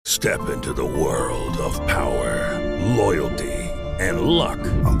Step into the world of power, loyalty, and luck.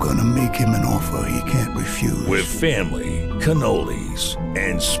 I'm gonna make him an offer he can't refuse. With family, cannolis,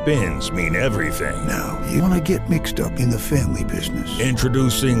 and spins mean everything. Now, you wanna get mixed up in the family business.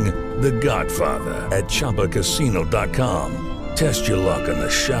 Introducing The Godfather at ChumbaCasino.com. Test your luck in the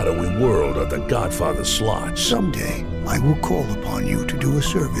shadowy world of The Godfather slot. Someday, I will call upon you to do a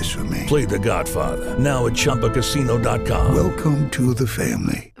service for me. Play The Godfather now at ChumbaCasino.com. Welcome to the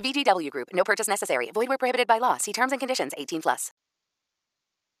family. VGW Group. No purchase necessary. Void where prohibited by law. See terms and conditions. 18+.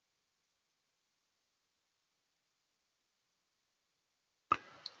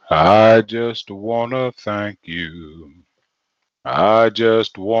 I just wanna thank you. I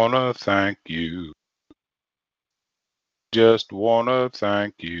just wanna thank you. Just wanna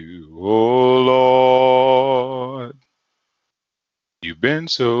thank you, oh Lord. You've been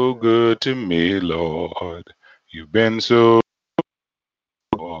so good to me, Lord. You've been so good,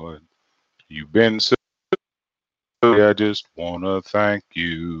 Lord. You've been so good. I just wanna thank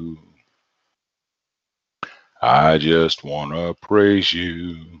you. I just wanna praise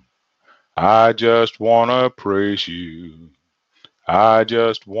you. I just wanna praise you. I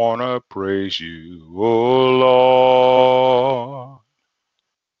just wanna praise you, oh Lord.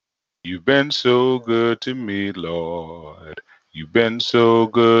 You've been so good to me, Lord. You've been so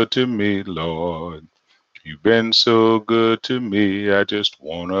good to me, Lord. You've been so good to me. I just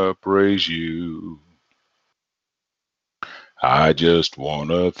wanna praise you. I just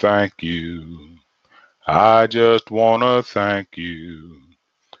wanna thank you. I just wanna thank you.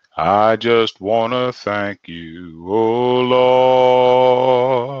 I just wanna thank you, oh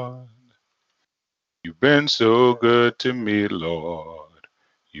Lord. You've been so good to me, Lord.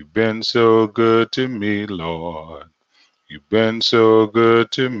 You've been so good to me, Lord. You've been so good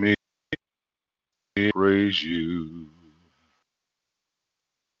to me. Praise you.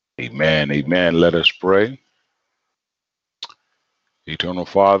 Amen. Amen. Let us pray. Eternal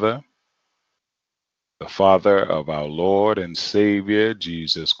Father, the Father of our Lord and Savior,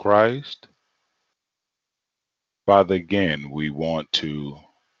 Jesus Christ. Father, again, we want to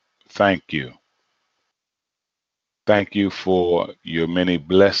thank you. Thank you for your many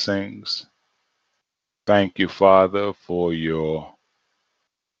blessings. Thank you, Father, for your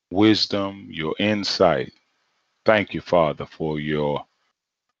wisdom, your insight. Thank you, Father, for your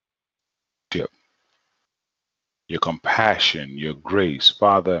compassion, your grace.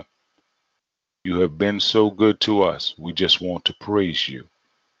 Father, you have been so good to us. We just want to praise you.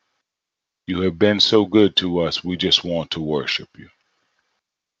 You have been so good to us. We just want to worship you.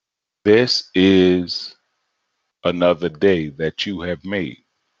 This is another day that you have made.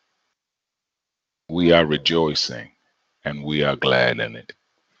 We are rejoicing and we are glad in it.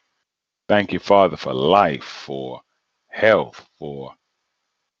 Thank you, Father, for life, for health, for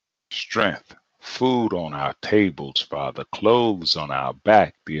strength, food on our tables, Father, clothes on our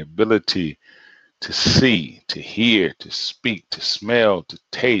back, the ability to see, to hear, to speak, to smell, to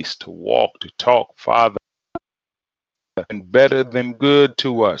taste, to walk, to talk, Father, and better than good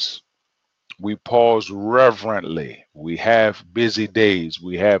to us. We pause reverently. We have busy days.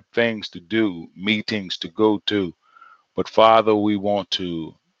 We have things to do, meetings to go to. But Father, we want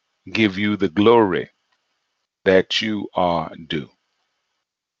to give you the glory that you are due.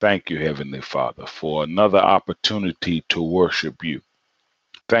 Thank you, Heavenly Father, for another opportunity to worship you.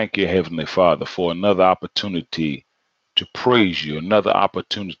 Thank you, Heavenly Father, for another opportunity to praise you, another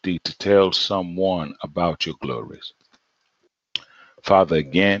opportunity to tell someone about your glories. Father,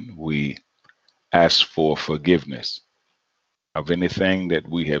 again, we ask for forgiveness of anything that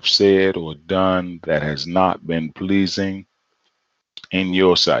we have said or done that has not been pleasing in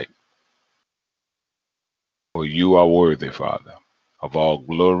your sight. For you are worthy, Father, of all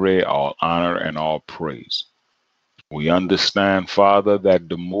glory, all honor, and all praise. We understand, Father, that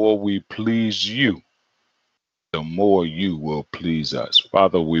the more we please you, the more you will please us.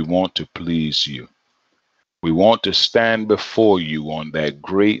 Father, we want to please you. We want to stand before you on that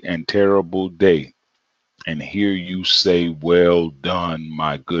great and terrible day and hear you say, well done,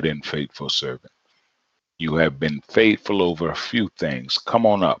 my good and faithful servant. You have been faithful over a few things. Come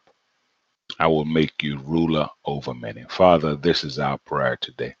on up. I will make you ruler over many. Father, this is our prayer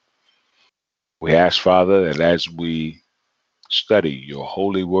today. We ask, Father, that as we study your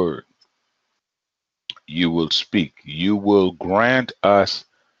holy word, you will speak. You will grant us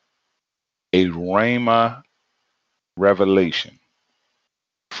a rhema revelation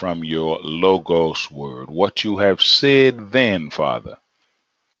from your Logos word. What you have said then, Father,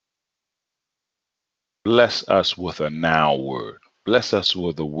 bless us with a now word. Bless us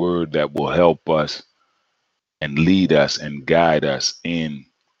with a word that will help us and lead us and guide us in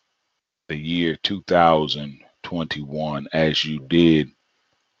the year 2021 as you did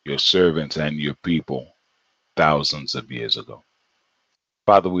your servants and your people thousands of years ago.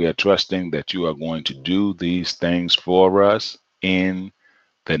 Father, we are trusting that you are going to do these things for us in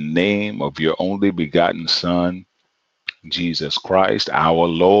the name of your only begotten Son, Jesus Christ, our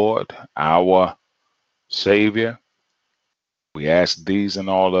Lord, our Savior. We ask these and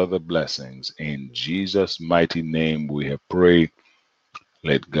all other blessings. In Jesus' mighty name we have prayed.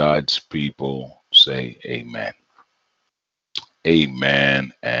 Let God's people say amen.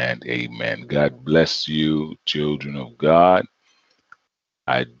 Amen and amen. God bless you, children of God.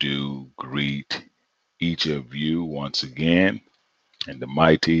 I do greet each of you once again in the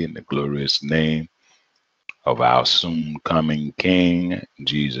mighty and the glorious name of our soon coming King,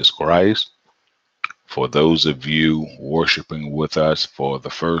 Jesus Christ. For those of you worshiping with us for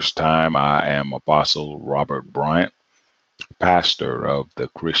the first time, I am Apostle Robert Bryant, pastor of the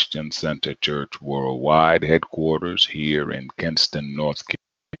Christian Center Church Worldwide headquarters here in Kinston, North Carolina.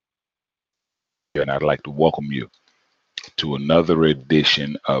 And I'd like to welcome you to another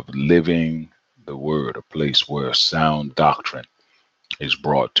edition of Living the Word, a place where sound doctrine is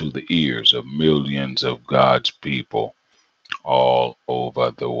brought to the ears of millions of God's people all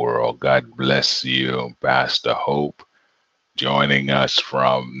over the world. God bless you, Pastor Hope, joining us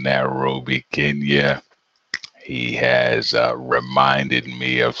from Nairobi, Kenya. He has reminded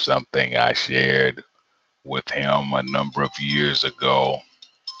me of something I shared with him a number of years ago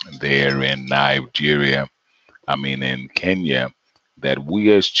there in in Kenya, that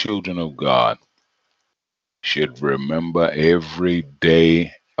we as children of God should remember every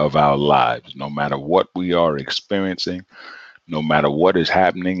day of our lives, no matter what we are experiencing, no matter what is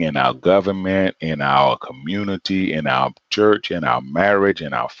happening in our government, in our community, in our church, in our marriage,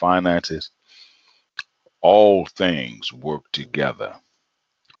 in our finances, all things work together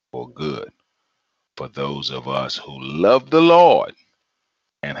for good for those of us who love the Lord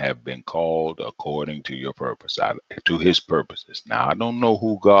and have been called according to your purpose, to his purposes. Now, I don't know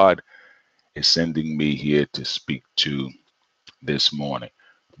who God is sending me here to speak to this morning,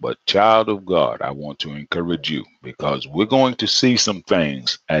 but child of God, I want to encourage you, because we're going to see some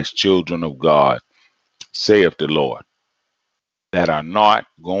things as children of God, saith the Lord, that are not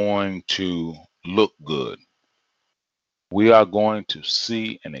going to look good. We are going to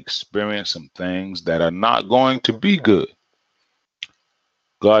see and experience some things that are not going to be good.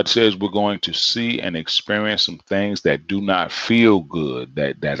 God says we're going to see and experience some things that do not feel good,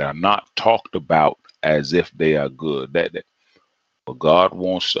 that are not talked about as if they are good. But God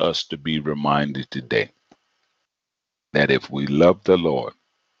wants us to be reminded today that if we love the Lord,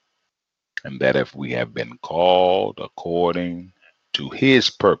 and that if we have been called according to his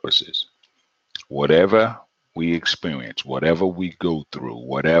purposes, whatever we experience, whatever we go through,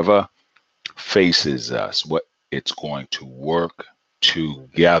 whatever faces us, it's going to work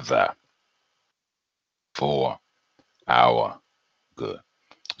together for our good.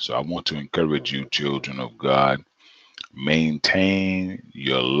 So I want to encourage you, children of God, maintain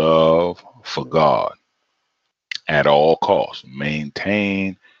your love for God at all costs.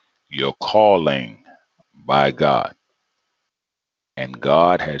 Maintain your calling by God. And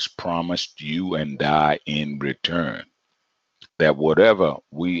God has promised you and I in return that whatever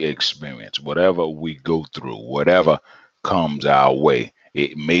we experience, whatever we go through, whatever comes our way,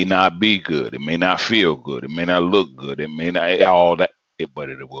 it may not be good, it may not feel good, it may not look good, it may not all that, but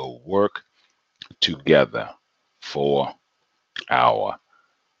it will work together for our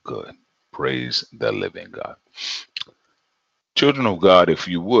good. Praise the living God. Children of God, if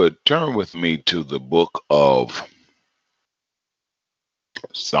you would, turn with me to the book of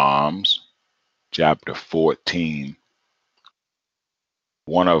Psalms, chapter 14.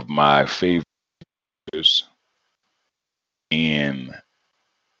 One of my favorites in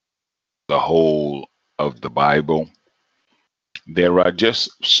the whole of the Bible. There are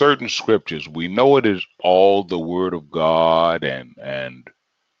just certain scriptures. We know it is all the word of God, and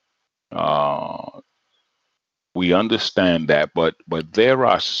we understand that, but there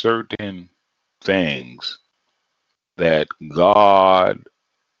are certain things that God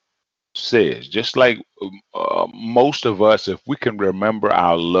says, just like most of us, if we can remember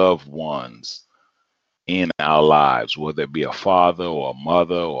our loved ones in our lives, whether it be a father or a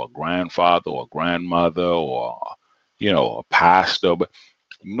mother or a grandfather or a grandmother or a pastor, but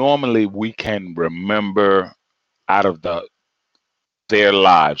normally we can remember out of their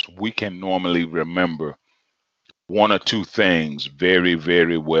lives, we can normally remember one or two things very,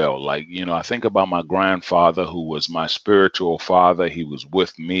 very well. Like, I think about my grandfather, who was my spiritual father. He was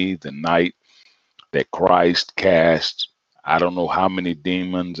with me the night that Christ cast I don't know how many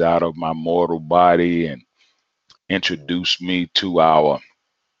demons out of my mortal body and introduced me to our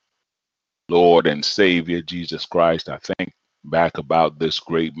Lord and Savior, Jesus Christ. I think back about this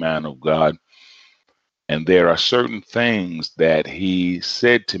great man of God. And there are certain things that he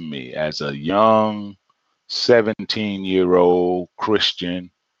said to me as a young 17-year-old Christian,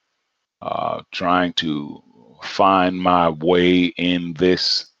 trying to find my way in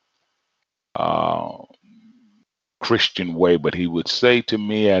this uh, Christian way. But he would say to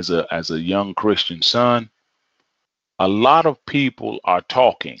me as a young Christian son, a lot of people are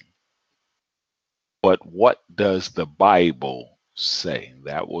talking, but what does the Bible say?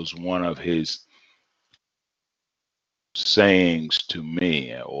 That was one of his sayings to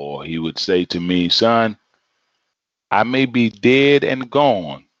me. Or he would say to me, son, I may be dead and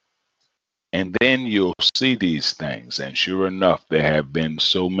gone, and then you'll see these things. And sure enough, there have been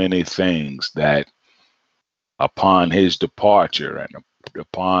so many things that upon his departure and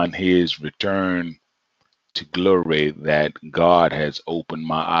upon his return to glory that God has opened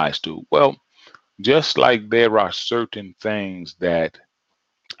my eyes to. Well, just like there are certain things that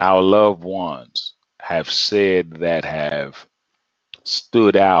our loved ones have said that have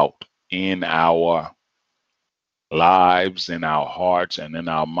stood out in our lives, in our hearts, and in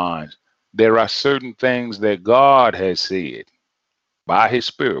our minds, there are certain things that God has said by his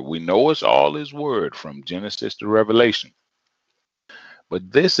Spirit. We know it's all his word from Genesis to Revelation.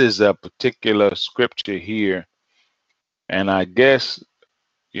 But this is a particular scripture here. And I guess,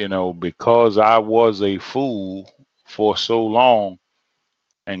 because I was a fool for so long,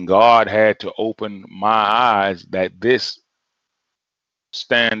 and God had to open my eyes, that this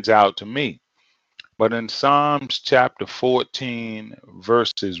stands out to me. But in Psalms chapter 14,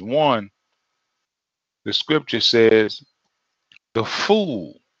 verses 1, the scripture says, the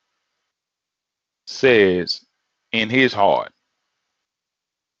fool says in his heart,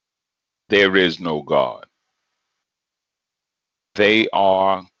 there is no God. They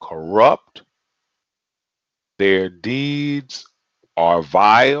are corrupt. Their deeds are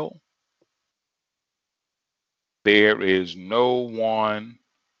vile. There is no one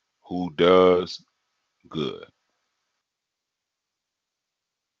who does good.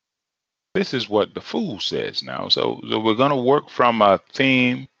 This is what the fool says now. So we're going to work from a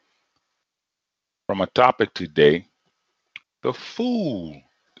theme, from a topic today. The fool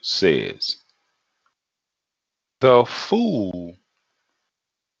says. The fool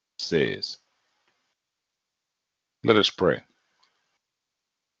says. Let us pray.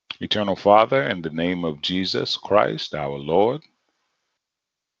 Eternal Father, in the name of Jesus Christ, our Lord,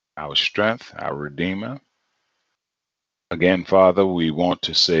 our strength, our Redeemer. Again, Father, we want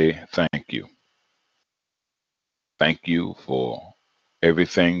to say thank you. Thank you for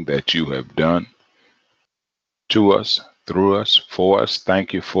everything that you have done to us, through us, for us.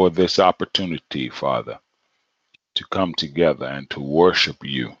 Thank you for this opportunity, Father, to come together and to worship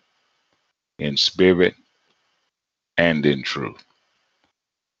you in spirit and in truth.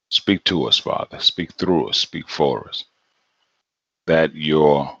 Speak to us, Father. Speak through us. Speak for us. That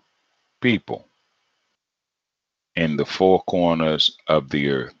your people in the four corners of the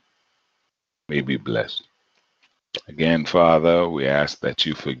earth may be blessed. Again, Father, we ask that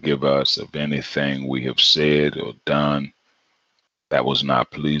you forgive us of anything we have said or done that was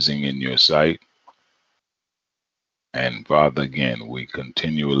not pleasing in your sight. And Father, again, we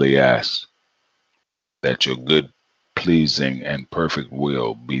continually ask that your good, pleasing, and perfect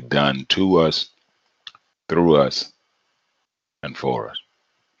will be done to us, through us, and for us.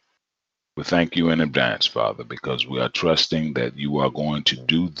 We thank you in advance, Father, because we are trusting that you are going to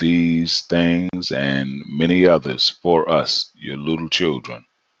do these things and many others for us, your little children.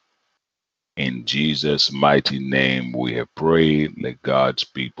 In Jesus' mighty name we have prayed. Let God's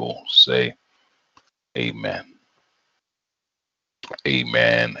people say amen.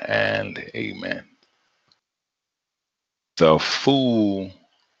 Amen and amen. The fool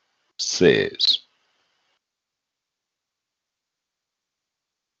says.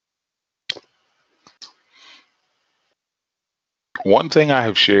 One thing I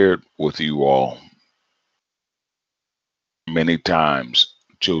have shared with you all many times,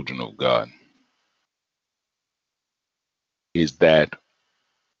 children of God, is that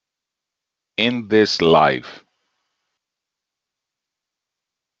in this life,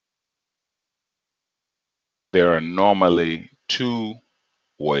 there are normally two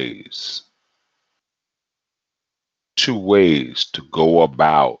ways to go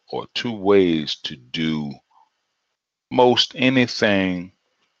about, or two ways to do most anything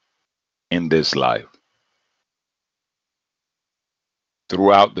in this life.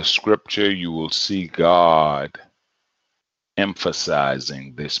 Throughout the scripture, you will see God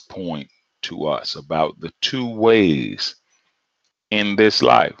emphasizing this point to us about the two ways in this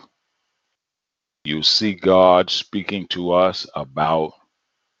life. You see God speaking to us about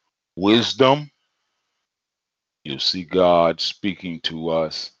wisdom. You see God speaking to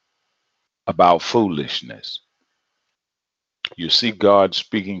us about foolishness. You see God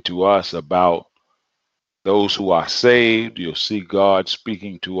speaking to us about those who are saved. You'll see God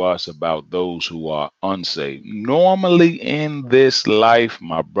speaking to us about those who are unsaved. Normally in this life,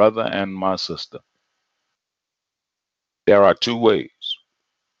 my brother and my sister, there are two ways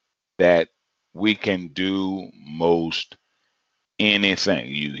that we can do most anything.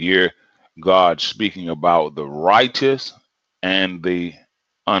 You hear God speaking about the righteous and the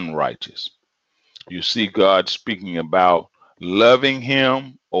unrighteous. You see God speaking about loving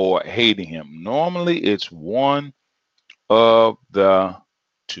him or hating him. Normally it's one of the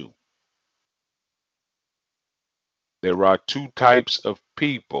two. There are two types of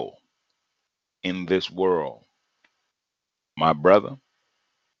people in this world, my brother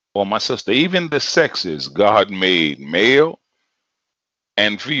or my sister. Even the sexes God made male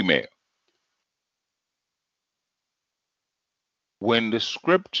and female. When the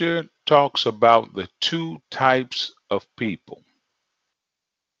scripture talks about the two types of people,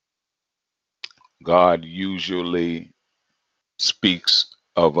 God usually speaks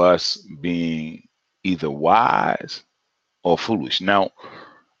of us being either wise or foolish. Now,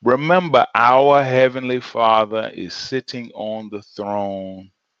 remember, our Heavenly Father is sitting on the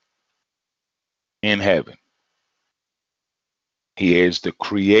throne in heaven. He is the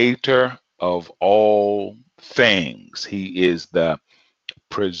creator of all things. He is the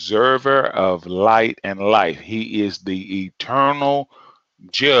preserver of light and life. He is the eternal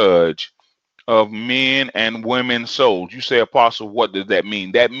judge of men and women's souls. You say, Apostle, what does that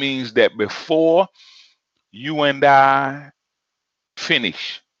mean? That means that before you and I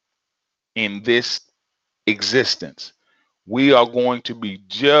finish in this existence, we are going to be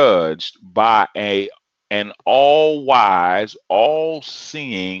judged by an all-wise,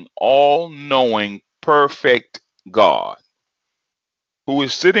 all-seeing, all-knowing, perfect God who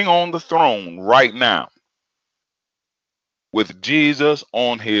is sitting on the throne right now with Jesus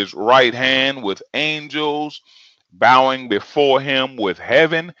on his right hand, with angels bowing before him, with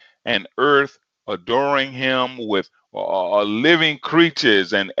heaven and earth adoring him, with living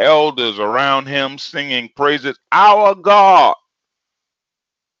creatures and elders around him singing praises. Our God.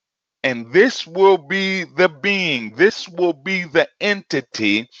 And this will be the being, this will be the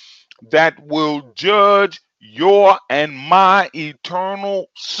entity that will judge your and my eternal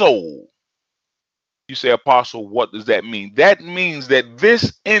soul. You say, Apostle, what does that mean? That means that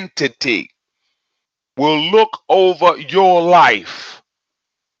this entity will look over your life,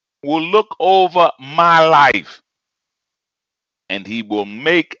 will look over my life, and he will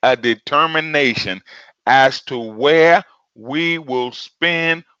make a determination as to where we will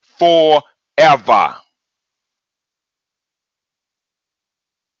spend forever.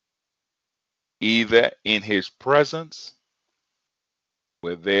 Either in his presence,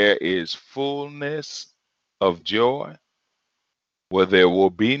 where there is fullness of joy, where there will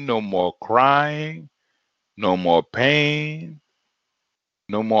be no more crying, no more pain,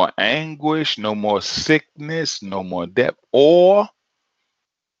 no more anguish, no more sickness, no more death, or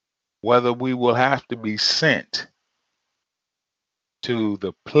whether we will have to be sent to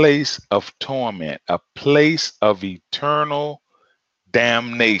the place of torment, a place of eternal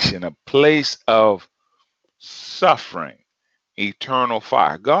damnation, a place of suffering, eternal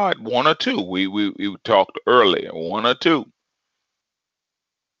fire. God, one or two. We talked earlier, one or two.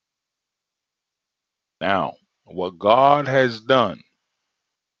 Now, what God has done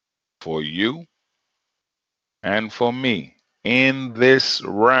for you and for me in this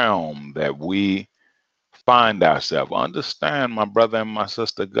realm that we find ourselves. Understand, my brother and my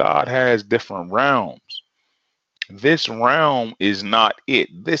sister, God has different realms. This realm is not it.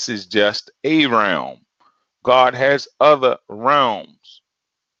 This is just a realm. God has other realms.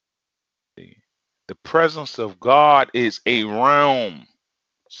 The presence of God is a realm.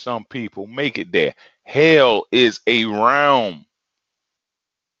 Some people make it there. Hell is a realm.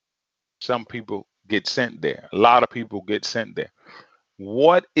 Some people get sent there. A lot of people get sent there.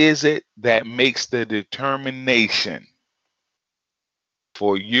 What is it that makes the determination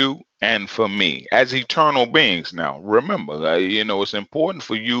for you and for me as eternal beings? Now, remember, it's important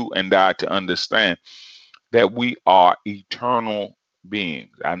for you and I to understand that we are eternal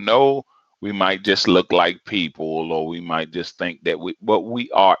beings. I know we might just look like people, or we might just think that but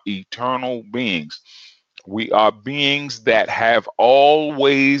we are eternal beings. We are beings that have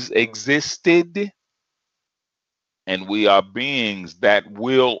always existed And we are beings that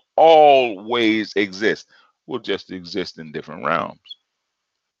will always exist. We'll just exist in different realms.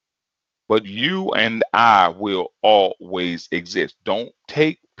 But you and I will always exist. Don't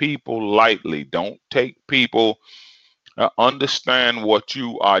take people lightly. Don't take people. Understand what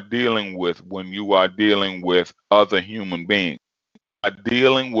you are dealing with when you are dealing with other human beings. Are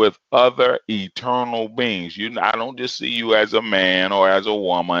dealing with other eternal beings. I don't just see you as a man or as a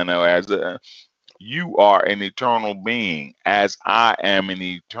woman or as a. You are an eternal being, as I am an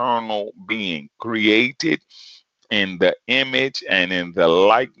eternal being, created in the image and in the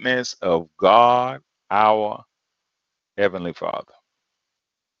likeness of God, our Heavenly Father.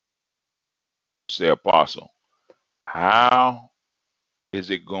 Say, Apostle, how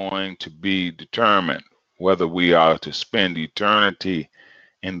is it going to be determined whether we are to spend eternity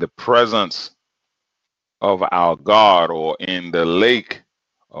in the presence of our God or in the lake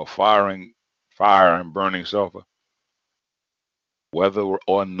of fire and burning sulfur? Whether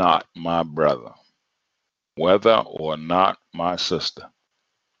or not, my brother, whether or not, my sister,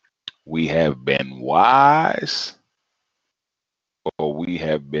 we have been wise or we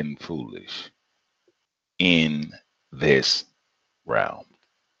have been foolish in this realm.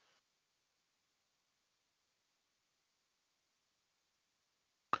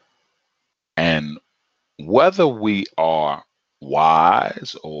 And whether we are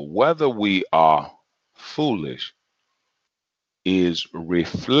wise or whether we are foolish is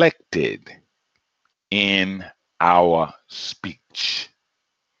reflected in our speech.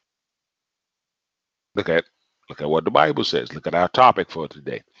 Look at what the Bible says. Look at our topic for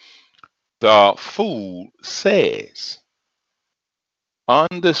today. The fool says,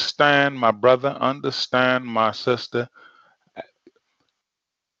 understand, my brother, understand, my sister.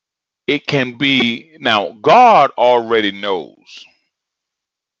 It can be, now, God already knows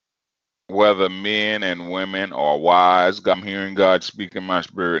whether men and women are wise. I'm hearing God speak in my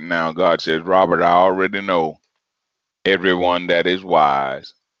spirit now. God says, Robert, I already know everyone that is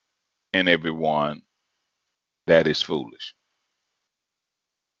wise and everyone that is foolish.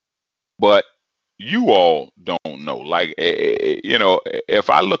 But you all don't know. Like, if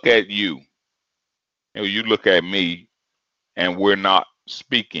I look at you, you look at me, and we're not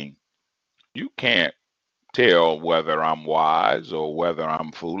speaking, you can't tell whether I'm wise or whether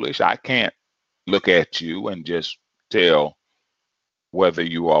I'm foolish. I can't look at you and just tell whether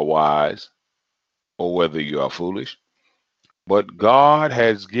you are wise or whether you are foolish. But God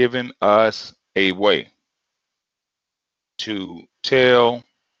has given us a way to tell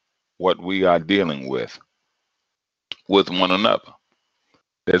what we are dealing with one another.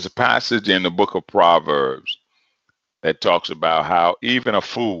 There's a passage in the book of Proverbs that talks about how even a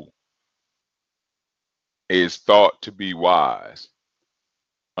fool is thought to be wise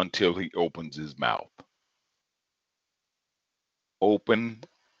until he opens his mouth. Open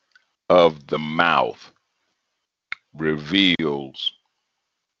of the mouth reveals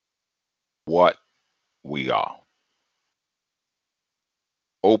what we are.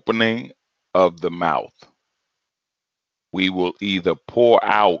 Opening of the mouth. We will either pour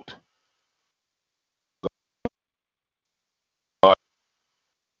out God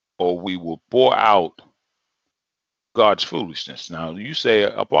or we will pour out God's foolishness. Now, you say,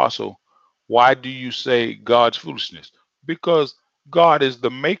 Apostle, why do you say God's foolishness? Because God is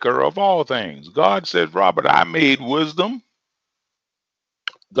the maker of all things. God says, Robert, I made wisdom.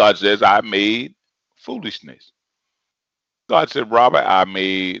 God says, I made foolishness. God said, Robert, I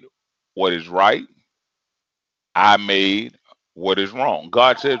made what is right. I made what is wrong.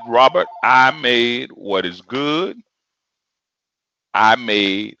 God said, Robert, I made what is good. I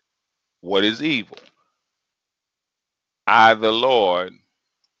made what is evil. I, the Lord,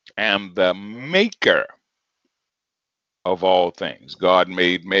 am the maker of all things. God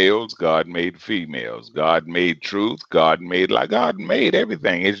made males, God made females, God made truth, God made lie, God made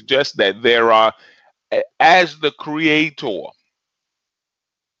everything. It's just that there are, as the creator,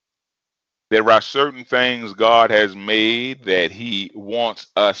 there are certain things God has made that he wants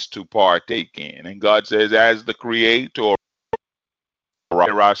us to partake in. And God says, as the creator,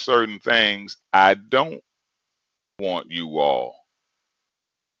 there are certain things I don't want you all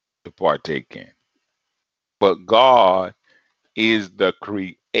to partake in. But God is the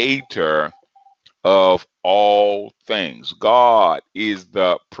creator of all things. God is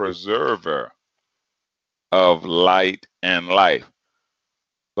the preserver of light and life.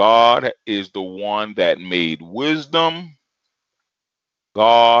 God is the one that made wisdom.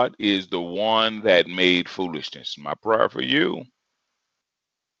 God is the one that made foolishness. My prayer for you,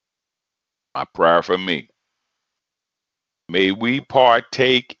 my prayer for me, may we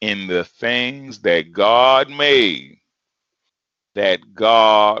partake in the things that God made that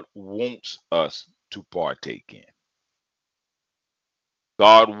God wants us to partake in.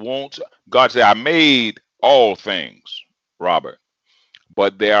 God said, I made all things, Robert,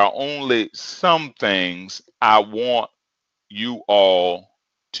 but there are only some things I want you all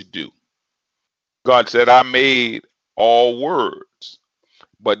to do. God said, I made all words,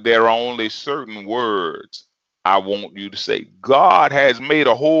 but there are only certain words I want you to say. God has made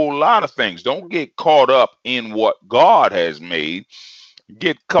a whole lot of things. Don't get caught up in what God has made.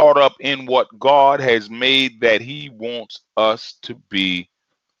 Get caught up in what God has made that He wants us to be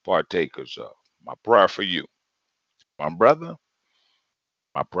partakers of. My prayer for you, my brother,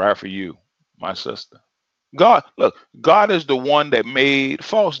 my prayer for you, my sister. God, look, God is the one that made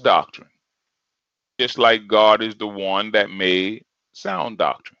false doctrine, just like God is the one that made sound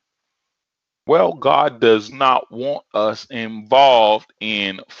doctrine. Well, God does not want us involved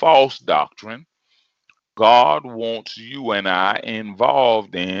in false doctrine. God wants you and I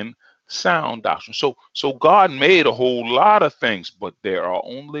involved in sound doctrine. So God made a whole lot of things, but there are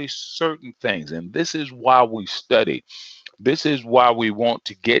only certain things. And this is why we study. This is why we want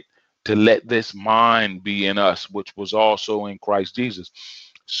to get to let this mind be in us, which was also in Christ Jesus.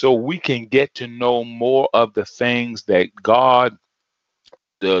 So we can get to know more of the things that God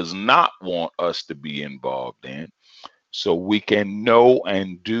does not want us to be involved in, so we can know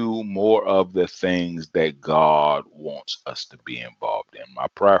and do more of the things that God wants us to be involved in. My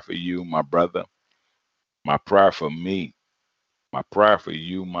prayer for you, my brother, my prayer for me, my prayer for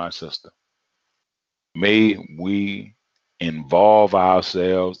you, my sister. May we involve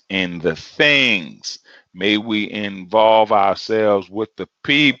ourselves in the things. May we involve ourselves with the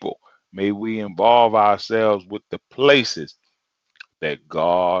people. May we involve ourselves with the places that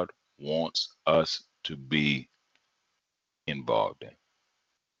God wants us to be involved in.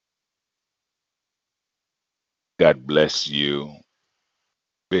 God bless you,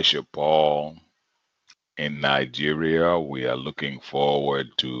 Bishop Paul in Nigeria. We are looking forward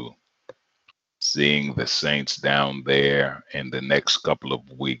to seeing the saints down there in the next couple of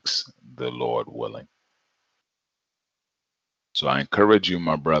weeks, the Lord willing. So I encourage you,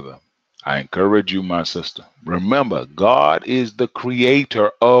 my brother. I encourage you, my sister. Remember, God is the creator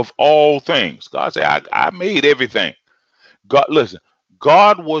of all things. God said, I made everything. God, listen,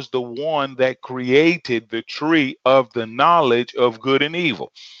 God was the one that created the tree of the knowledge of good and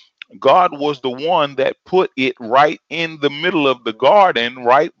evil. God was the one that put it right in the middle of the garden,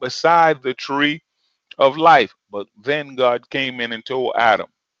 right beside the tree of life. But then God came in and told Adam,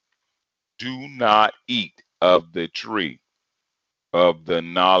 do not eat of the tree of the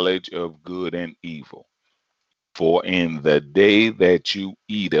knowledge of good and evil. For in the day that you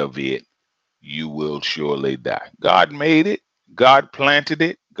eat of it, you will surely die. God made it. God planted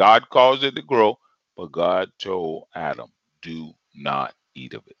it. God caused it to grow. But God told Adam, do not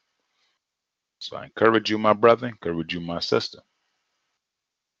eat of it. So I encourage you, my brother, encourage you, my sister.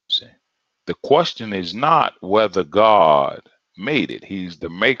 See, the question is not whether God made it. He's the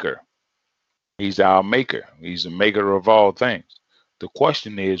maker. He's our maker. He's the maker of all things. The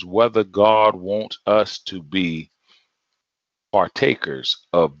question is whether God wants us to be partakers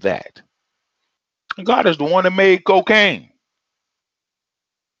of that. God is the one that made cocaine.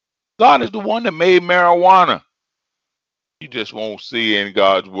 God is the one that made marijuana. You just won't see in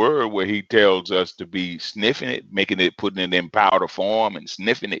God's word where He tells us to be sniffing it, making it, putting it in powder form and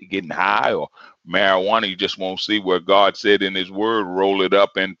sniffing it, getting high, or marijuana. You just won't see where God said in His word, roll it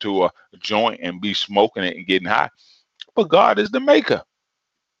up into a joint and be smoking it and getting high. But God is the maker.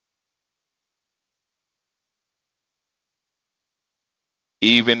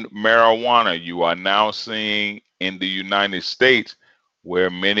 Even marijuana, you are now seeing in the United States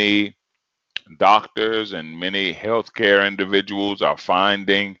where many doctors and many healthcare individuals are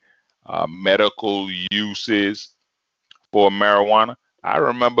finding medical uses for marijuana. I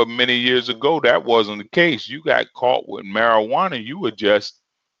remember many years ago that wasn't the case. You got caught with marijuana, you were just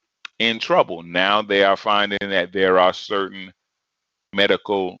in trouble. Now they are finding that there are certain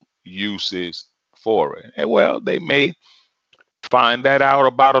medical uses for it. And well, they may find that out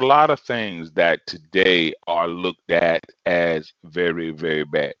about a lot of things that today are looked at as very, very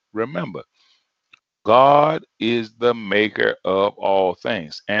bad. Remember, God is the maker of all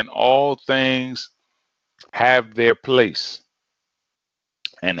things, and all things have their place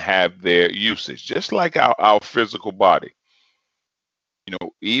and have their usage, just like our physical body. You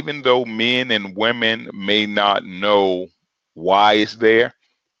know, even though men and women may not know why it's there,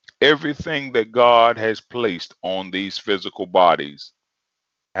 everything that God has placed on these physical bodies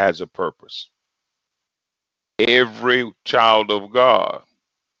has a purpose. Every child of God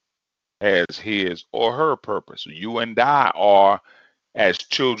has his or her purpose. You and I are, as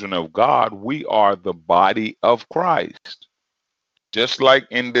children of God, we are the body of Christ. Just like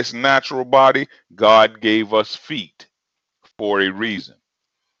in this natural body, God gave us feet for a reason.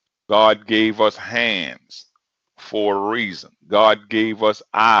 God gave us hands for a reason. God gave us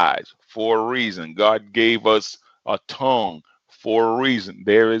eyes for a reason. God gave us a tongue for a reason.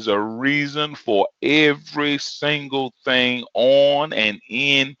 There is a reason for every single thing on and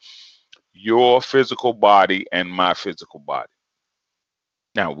in your physical body and my physical body.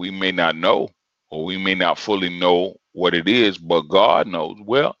 Now, we may not know, or we may not fully know what it is, but God knows.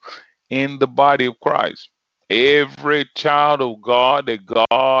 Well, in the body of Christ, every child of God that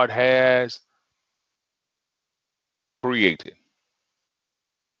God has created,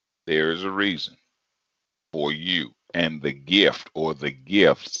 there is a reason for you and the gift or the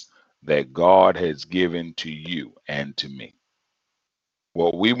gifts that God has given to you and to me.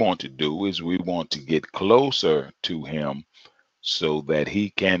 What we want to do is we want to get closer to Him so that He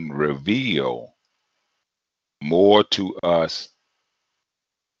can reveal more to us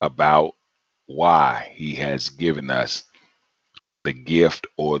about why He has given us the gift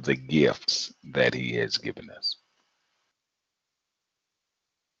or the gifts that He has given us.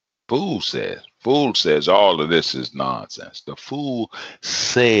 Fool says all of this is nonsense. The fool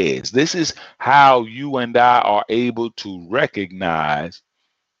says this is how you and I are able to recognize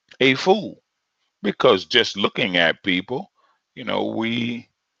a fool. Because just looking at people, we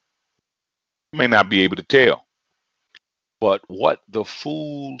may not be able to tell. But what the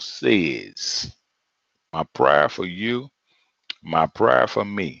fool says, my prayer for you, my prayer for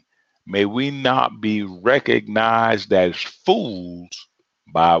me, may we not be recognized as fools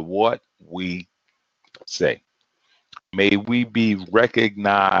by what we say. May we be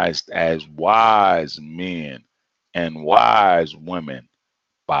recognized as wise men and wise women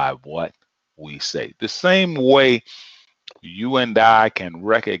by what we say. The same way you and I can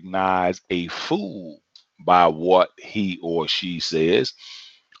recognize a fool by what he or she says,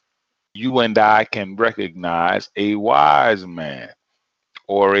 you and I can recognize a wise man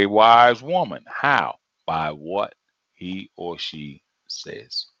or a wise woman. How? By what he or she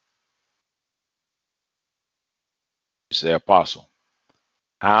says. You say, Apostle,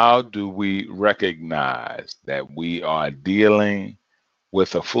 how do we recognize that we are dealing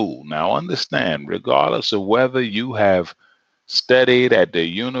with a fool? Now, understand, regardless of whether you have studied at the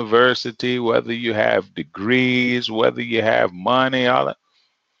university, whether you have degrees, whether you have money, all that,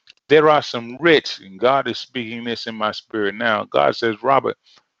 there are some rich, and God is speaking this in my spirit now. God says, Robert,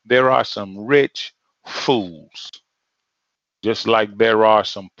 there are some rich fools, just like there are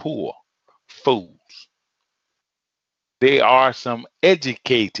some poor fools. There are some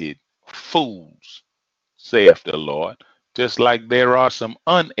educated fools, saith the Lord, just like there are some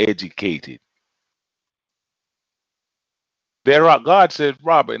uneducated. God says,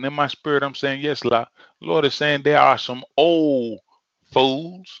 Robert, and in my spirit, I'm saying, yes, Lord is saying there are some old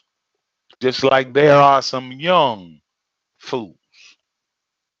fools, just like there are some young fools.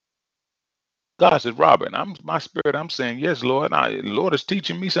 God says, Robert, my spirit, I'm saying, yes, Lord. Lord is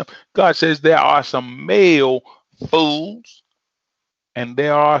teaching me something. God says there are some male fools and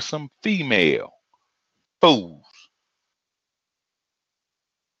there are some female fools.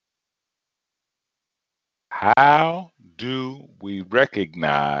 How do we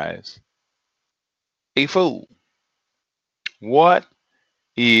recognize a fool? What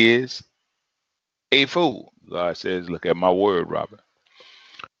is a fool? God says, look at my word, Robert.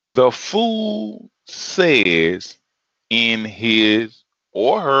 The fool says in his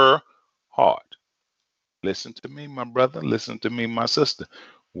or her heart. Listen to me, my brother. Listen to me, my sister.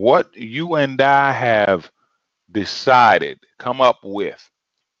 What you and I have decided, come up with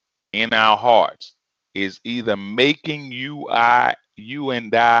in our hearts is either making you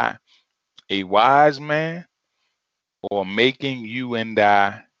and I a wise man or making you and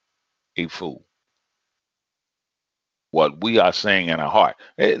I a fool. What we are saying in our heart.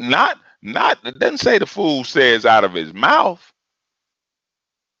 It doesn't say the fool says out of his mouth.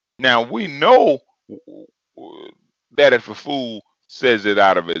 Now we know that if a fool says it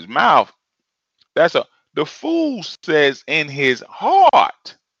out of his mouth, the fool says in his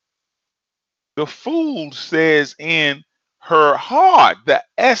heart. The fool says in her heart, the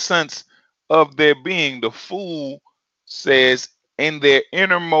essence of their being. The fool says in their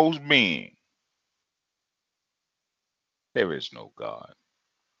innermost being, there is no God.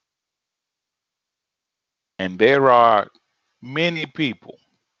 And there are many people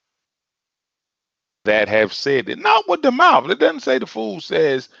that have said it, not with the mouth. It doesn't say the fool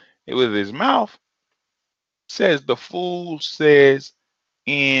says it with his mouth. It says the fool says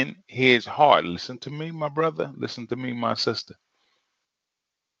in his heart. Listen to me, my brother. Listen to me, my sister.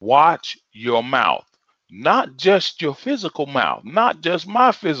 Watch your mouth, not just your physical mouth, not just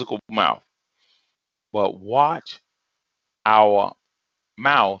my physical mouth, but watch our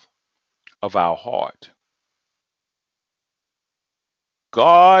mouth of our heart.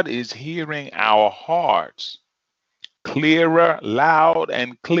 God is hearing our hearts clearer, loud,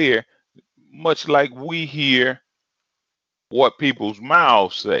 and clear, much like we hear what people's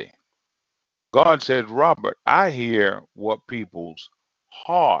mouths say. God said, Robert, I hear what people's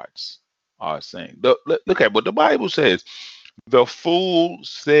hearts are saying. Look at what the Bible says. The fool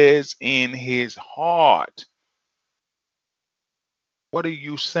says in his heart. What are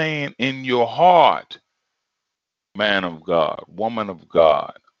you saying in your heart, man of God, woman of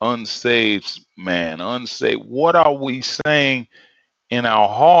God, unsaved man, unsaved? What are we saying in our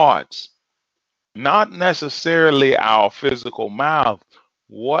hearts? Not necessarily our physical mouth.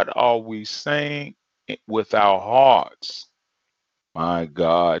 What are we saying with our hearts? My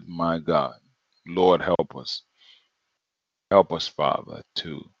God, my God. Lord, help us. Help us, Father,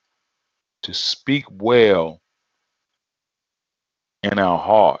 to speak well in our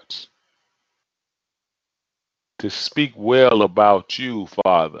hearts, to speak well about you,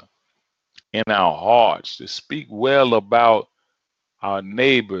 Father, in our hearts, to speak well about our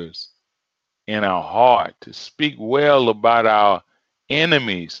neighbors in our heart, to speak well about our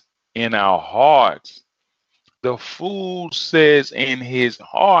enemies in our hearts. The fool says in his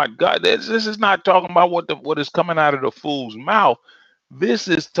heart, God, this is not talking about what is coming out of the fool's mouth. This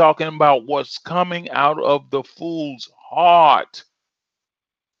is talking about what's coming out of the fool's heart.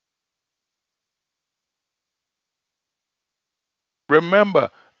 Remember,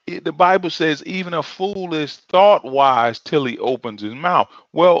 the Bible says even a fool is thought wise till he opens his mouth.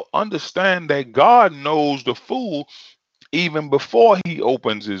 Well, understand that God knows the fool even before he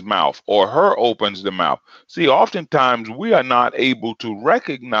opens his mouth or her opens the mouth. See, oftentimes we are not able to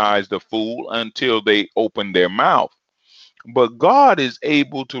recognize the fool until they open their mouth. But God is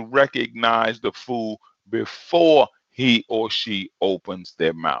able to recognize the fool before he or she opens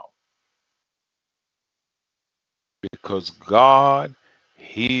their mouth. Because God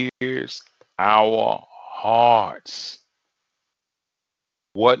hears our hearts.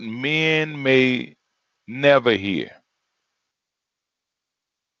 What men may never hear,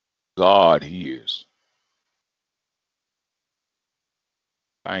 God hears.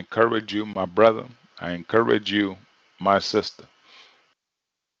 I encourage you, my brother. I encourage you, my sister.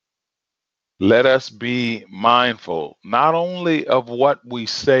 Let us be mindful not only of what we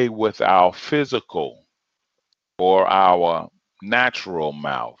say with our physical or our natural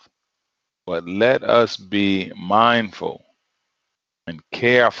mouth, but let us be mindful and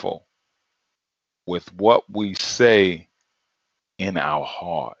careful with what we say in our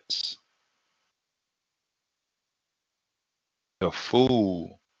hearts. The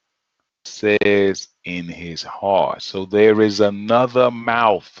fool says in his heart. So there is another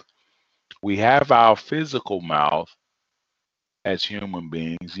mouth. We have our physical mouth as human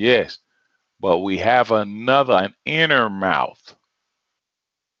beings, yes, but we have an inner mouth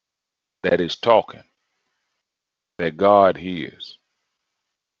that is talking, that God hears,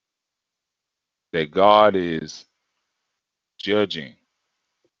 that God is judging,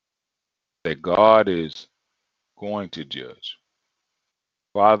 that God is going to judge.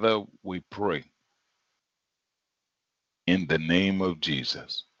 Father, we pray in the name of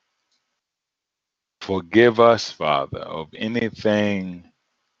Jesus. Forgive us, Father, of anything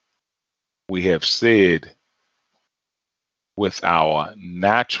we have said with our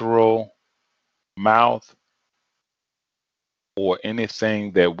natural mouth or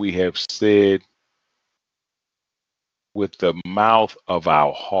anything that we have said with the mouth of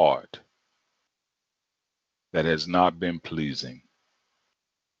our heart that has not been pleasing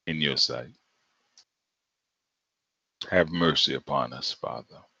in your sight. Have mercy upon us,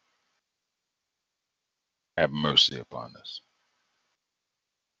 Father. Have mercy upon us.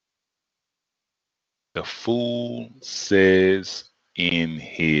 The fool says in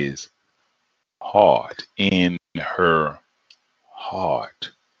his heart, in her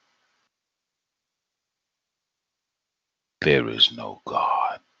heart, there is no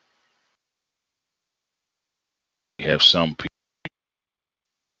God. We have some people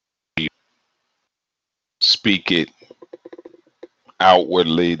speak it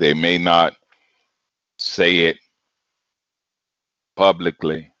outwardly. They may not say it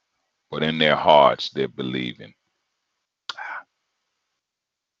publicly, but in their hearts they're believing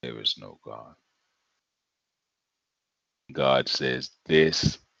there is no God. God says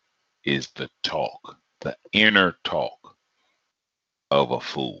this is the talk, the inner talk of a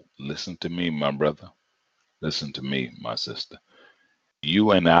fool. Listen to me, my brother. Listen to me, my sister.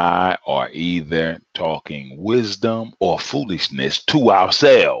 You and I are either talking wisdom or foolishness to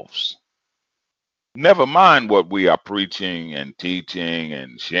ourselves. Never mind what we are preaching and teaching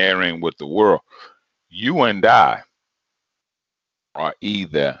and sharing with the world. You and I are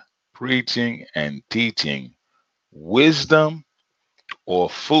either preaching and teaching wisdom or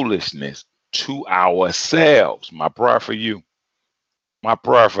foolishness to ourselves. My prayer for you, my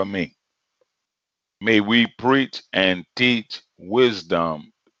prayer for me. May we preach and teach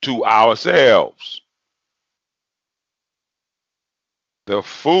wisdom to ourselves. The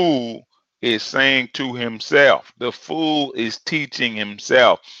fool is saying to himself, the fool is teaching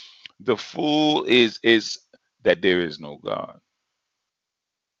himself, the fool is that there is no God.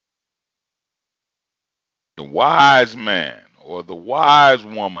 The wise man or the wise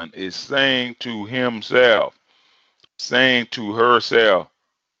woman is saying to himself, saying to herself,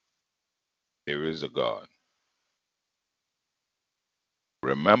 there is a God.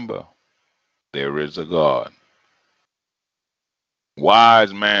 Remember, there is a God.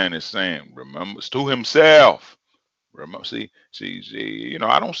 Wise man is saying, remember, to himself. Remember, see,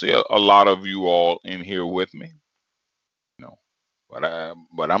 I don't see a lot of you all in here with me,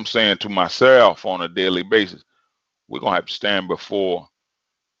 but I'm saying to myself on a daily basis, we're gonna have to stand before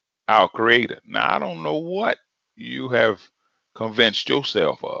our Creator. Now, I don't know what you have convinced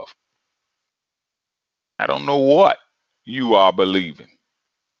yourself of. I don't know what you are believing,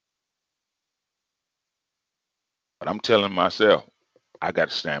 but I'm telling myself, I got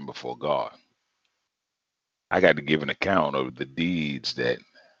to stand before God. I got to give an account of the deeds that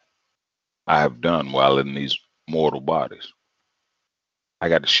I have done while in these mortal bodies. I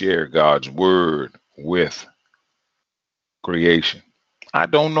got to share God's word with creation. I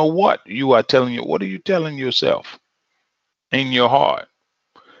don't know what you are telling you. What are you telling yourself in your heart?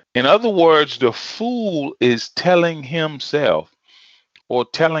 In other words, the fool is telling himself or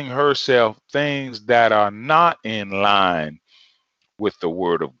telling herself things that are not in line with the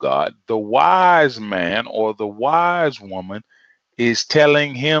word of God. The wise man or the wise woman is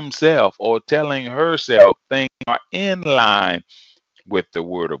telling himself or telling herself things are in line with the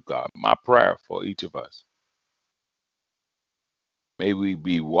word of God. My prayer for each of us. May we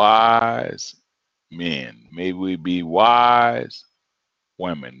be wise men. May we be wise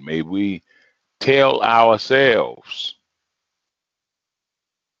women. May we tell ourselves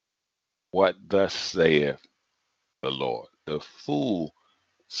what thus saith the Lord. The fool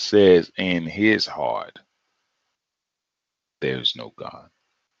says in his heart, there is no God.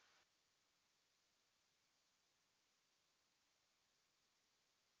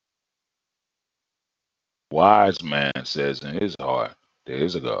 Wise man says in his heart, there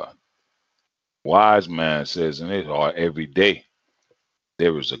is a God. Wise man says in his heart every day,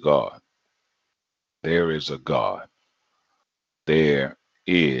 there is a God. There is a God. There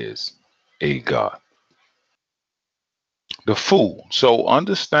is a God. The fool. So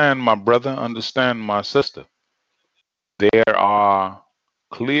understand, my brother, understand, my sister. There are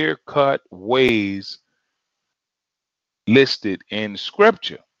clear-cut ways listed in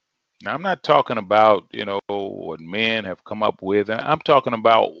Scripture. Now, I'm not talking about, what men have come up with. I'm talking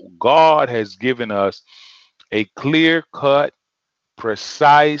about God has given us a clear-cut,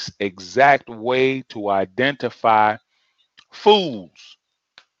 precise, exact way to identify fools.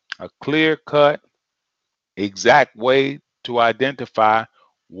 A clear-cut, exact way to identify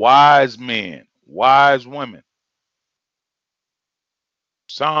wise men, wise women.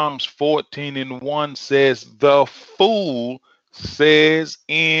 Psalms 14:1 says, the fool says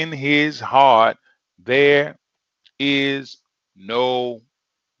in his heart, there is no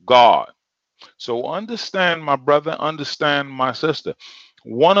God. So understand, my brother, understand, my sister.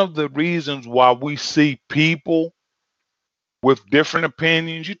 One of the reasons why we see people with different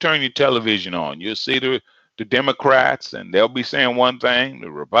opinions, you turn your television on, you'll see the Democrats, and they'll be saying one thing, the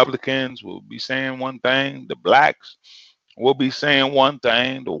Republicans will be saying one thing, the blacks will be saying one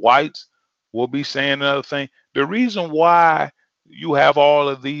thing, the whites will be saying another thing. The reason why you have all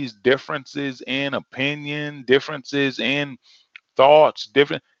of these differences in opinion, differences in thoughts,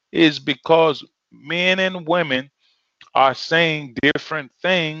 different, is because men and women are saying different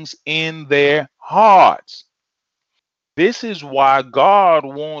things in their hearts. This is why God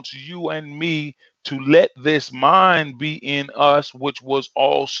wants you and me to let this mind be in us, which was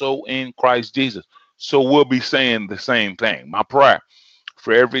also in Christ Jesus. So we'll be saying the same thing. My prayer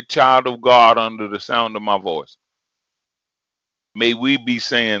for every child of God under the sound of my voice, may we be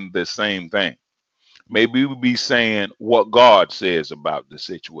saying the same thing. May we be saying what God says about the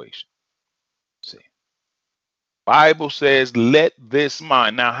situation. See, Bible says, let this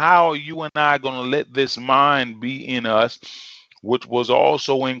mind. Now, how are you and I going to let this mind be in us, which was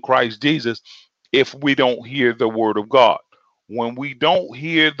also in Christ Jesus, if we don't hear the word of God? When we don't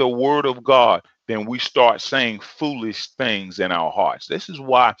hear the word of God, then we start saying foolish things in our hearts. This is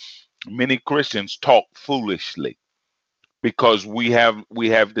why many Christians talk foolishly, because we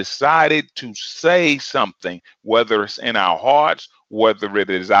have decided to say something, whether it's in our hearts, whether it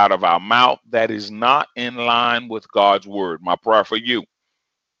is out of our mouth, that is not in line with God's word. My prayer for you,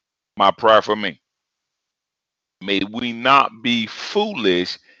 my prayer for me, may we not be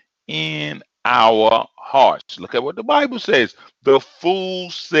foolish in our hearts. Look at what the Bible says. The fool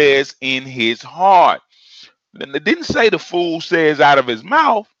says in his heart. Then it didn't say the fool says out of his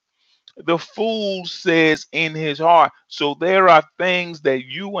mouth. The fool says in his heart. So there are things that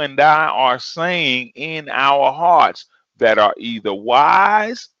you and I are saying in our hearts that are either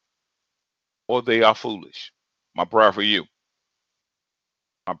wise or they are foolish. My prayer for you,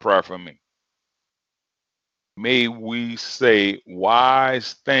 my prayer for me. May we say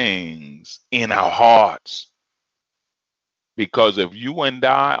wise things in our hearts. Because if you and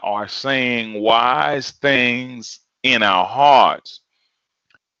I are saying wise things in our hearts,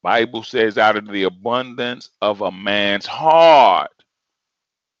 Bible says out of the abundance of a man's heart,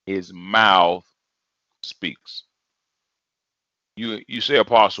 his mouth speaks. You say,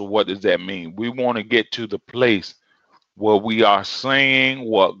 Apostle, what does that mean? We want to get to the place where we are saying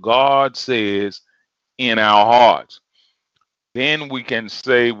what God says in our hearts. Then we can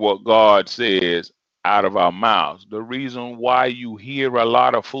say what God says out of our mouths. The reason why you hear a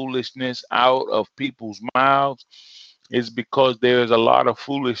lot of foolishness out of people's mouths is because there's a lot of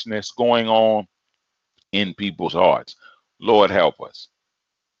foolishness going on in people's hearts. Lord, help us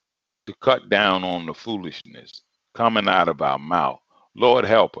to cut down on the foolishness coming out of our mouth. Lord,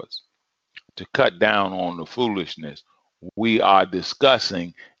 help us to cut down on the foolishness we are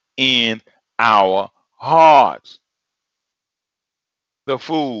discussing in our hearts. The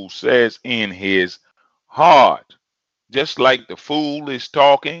fool says in his heart, just like the fool is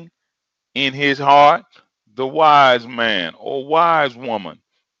talking in his heart, the wise man or wise woman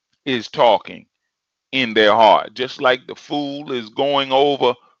is talking in their heart. Just like the fool is going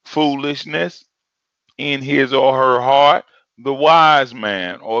over foolishness in his or her heart, the wise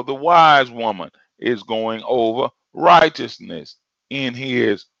man or the wise woman is going over righteousness in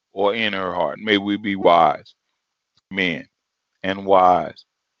his or in her heart. May we be wise men and wise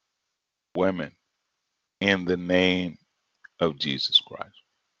women in the name of Jesus Christ.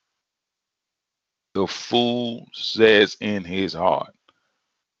 The fool says in his heart,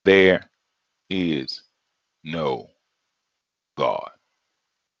 there is no God.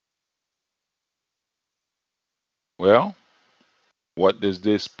 Well, what does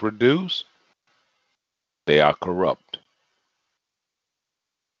this produce? They are corrupt.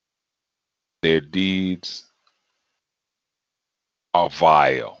 Their deeds are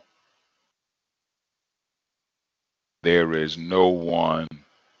vile. There is no one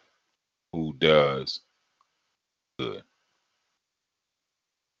who does good.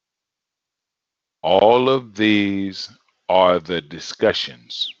 All of these are the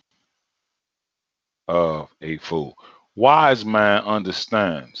discussions of a fool. Wise man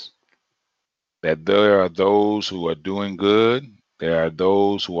understands that there are those who are doing good, there are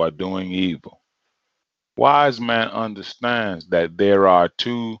those who are doing evil. Wise man understands that there are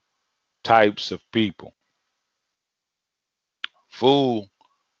two types of people. Fool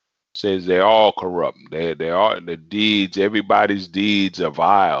says they're all corrupt. They are the deeds, everybody's deeds are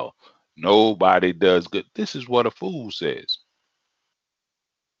vile. Nobody does good. This is what a fool says.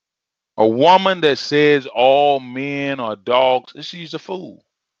 A woman that says all men are dogs, she's a fool.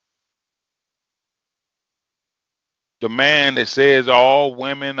 The man that says all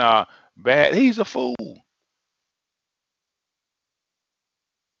women are bad, he's a fool.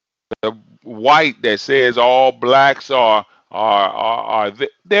 The white that says all blacks they're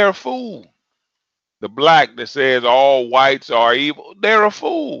a fool. The black that says all whites are evil, they're a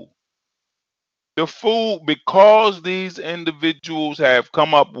fool. The fool, because these individuals have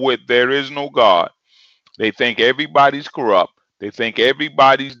come up with there is no God. They think everybody's corrupt. They think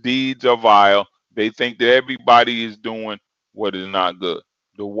everybody's deeds are vile. They think that everybody is doing what is not good.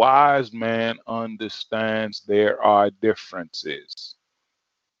 The wise man understands there are differences.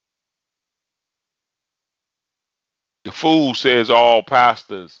 The fool says all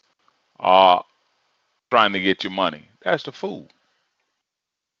pastors are trying to get your money. That's the fool.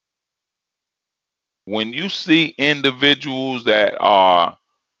 When you see individuals that are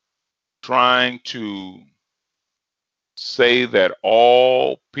trying to say that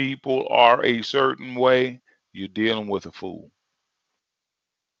all people are a certain way, you're dealing with a fool.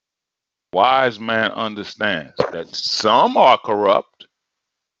 Wise man understands that some are corrupt,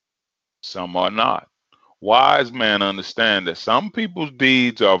 some are not. Wise man understands that some people's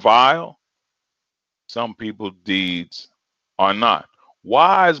deeds are vile, some people's deeds are not.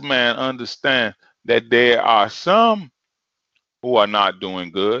 Wise man understands that there are some who are not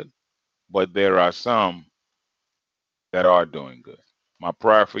doing good, but there are some that are doing good. My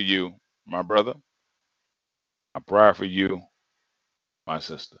prayer for you, my brother, my prayer for you, my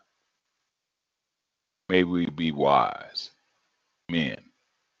sister, may we be wise men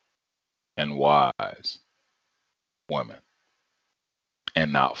and wise women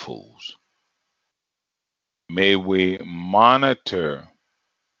and not fools. May we monitor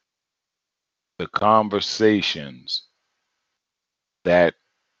the conversations that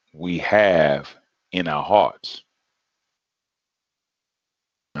we have in our hearts.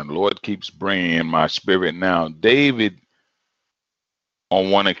 And the Lord keeps bringing in my spirit now. David,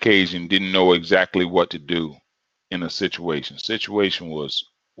 on one occasion, didn't know exactly what to do in a situation. Situation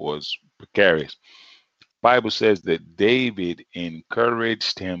was precarious. Bible says that David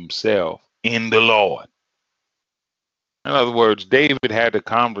encouraged himself in the Lord. In other words, David had a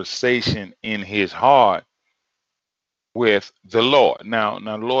conversation in his heart with the Lord. Now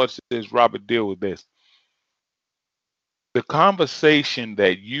the Lord says, Robert, deal with this. The conversation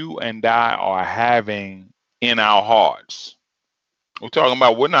that you and I are having in our hearts.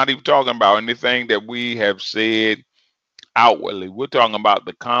 We're not even talking about anything that we have said outwardly. We're talking about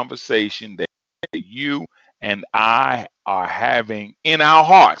the conversation that you and I are having in our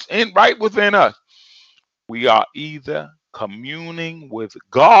hearts, right within us. We are either communing with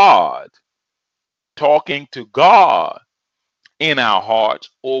God, talking to God in our hearts,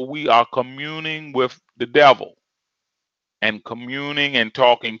 or we are communing with the devil and communing and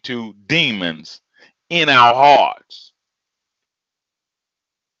talking to demons in our hearts.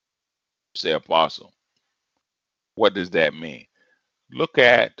 Say, Apostle, what does that mean? Look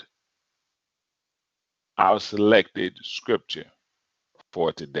at our selected scripture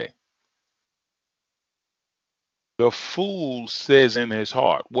for today. The fool says in his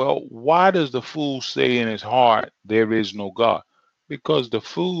heart. Well, why does the fool say in his heart, there is no God? Because the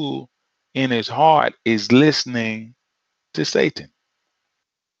fool in his heart is listening to Satan.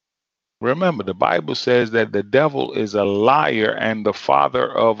 Remember, the Bible says that the devil is a liar and the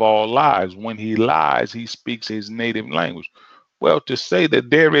father of all lies. When he lies, he speaks his native language. Well, to say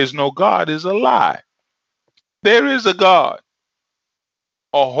that there is no God is a lie. There is a God,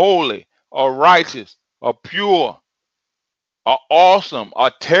 a holy, a righteous, a pure, a awesome,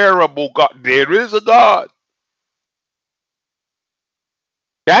 a terrible God. There is a God.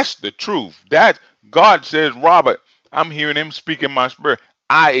 That's the truth. That God says, Robert, I'm hearing him speak in my spirit.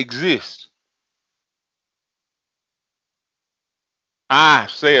 I exist. I,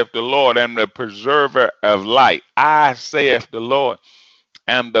 saith the Lord, am the preserver of light. I, saith the Lord,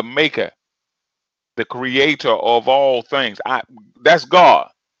 am the maker, the creator of all things. That's God.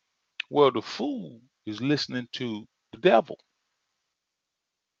 Well, the fool is listening to the devil.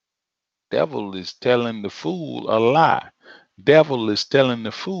 Devil is telling the fool a lie. Devil is telling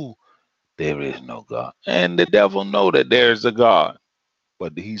the fool there is no God. And the devil know that there is a God.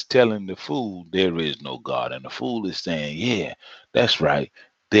 But he's telling the fool there is no God. And the fool is saying, yeah, that's right.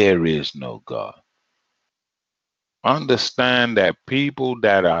 There is no God. Understand that people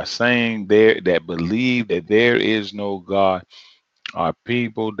that are saying that believe that there is no God are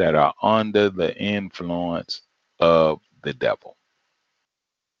people that are under the influence of the devil.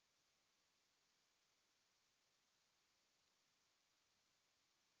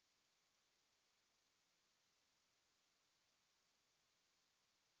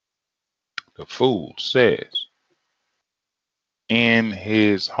 The fool says in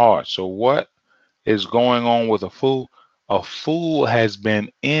his heart. So what is going on with a fool? A fool has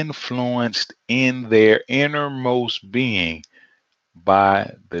been influenced in their innermost being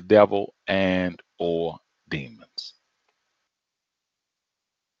by the devil and or demons.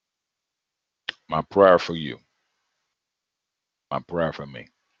 My prayer for you, my prayer for me.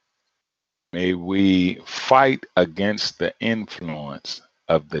 May we fight against the influence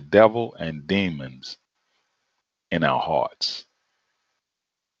of the devil and demons in our hearts.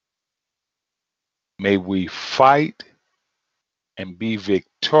 May we fight and be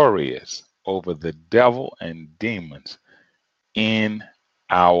victorious over the devil and demons in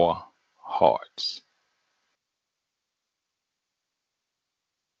our hearts.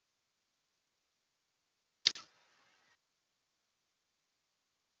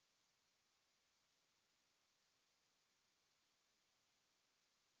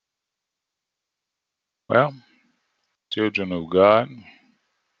 Well, children of God,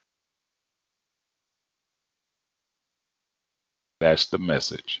 that's the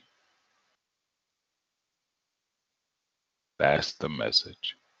message. That's the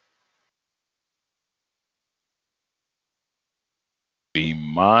message. Be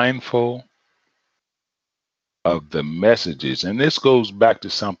mindful of the messages. And this goes back to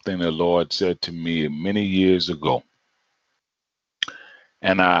something the Lord said to me many years ago.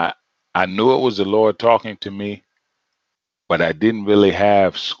 And I knew it was the Lord talking to me, but I didn't really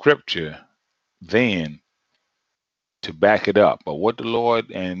have scripture then to back it up. But what the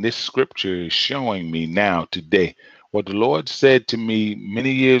Lord, and this scripture is showing me now today, what the Lord said to me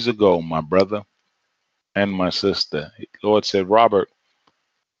many years ago, my brother and my sister. The Lord said, Robert,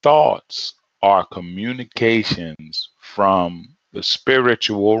 thoughts are communications from the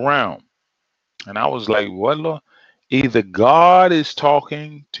spiritual realm. And I was like, what, Lord? Either God is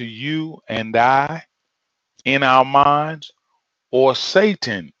talking to you and I in our minds, or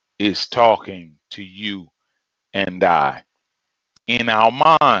Satan is talking to you and I in our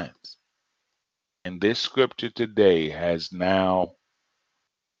minds. And this scripture today has now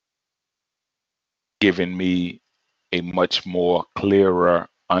given me a much more clearer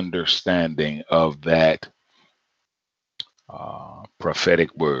understanding of that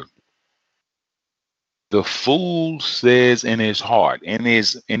prophetic word. The fool says in his heart, in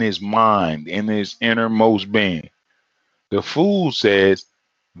his mind, in his innermost being, the fool says,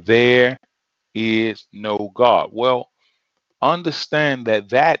 there is no God. Well, understand that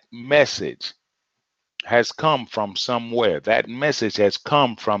that message has come from somewhere. That message has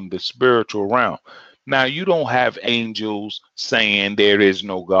come from the spiritual realm. Now, you don't have angels saying there is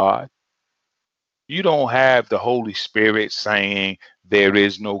no God. You don't have the Holy Spirit saying there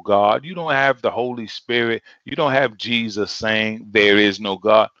is no God. You don't have the Holy Spirit. You don't have Jesus saying there is no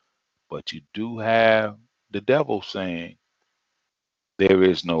God. But you do have the devil saying there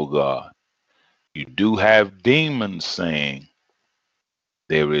is no God. You do have demons saying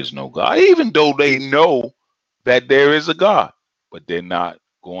there is no God, even though they know that there is a God, but they're not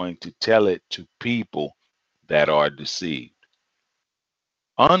going to tell it to people that are deceived.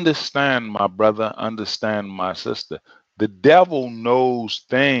 Understand, my brother, understand, my sister. The devil knows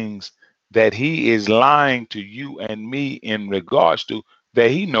things that he is lying to you and me in regards to,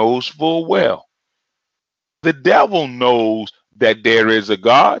 that he knows full well. The devil knows that there is a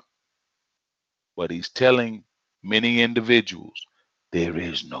God, but he's telling many individuals there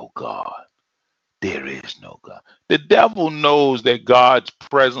is no God. There is no God. The devil knows that God's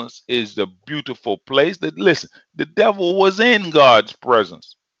presence is the beautiful place. That, listen, the devil was in God's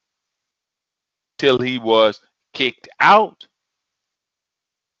presence till he was kicked out.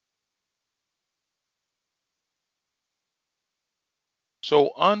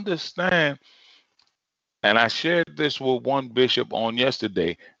 So understand, and I shared this with one bishop on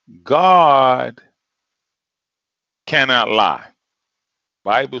yesterday, God cannot lie.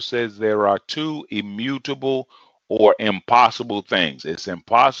 Bible says there are two immutable or impossible things. It's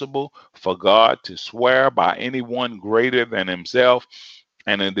impossible for God to swear by anyone greater than himself,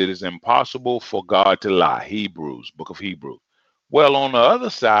 and it is impossible for God to lie. Hebrews, book of Hebrews. Well, on the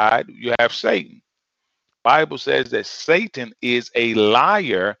other side, you have Satan. Bible says that Satan is a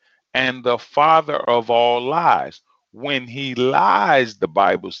liar and the father of all lies. When he lies, the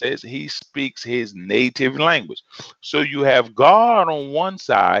Bible says he speaks his native language. So you have God on one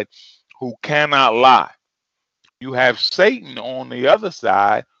side who cannot lie. You have Satan on the other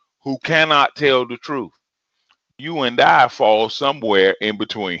side who cannot tell the truth. You and I fall somewhere in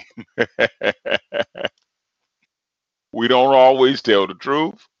between. We don't always tell the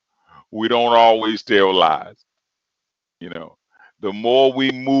truth. We don't always tell lies. You know, the more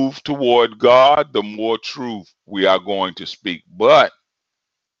we move toward God, the more truth we are going to speak. But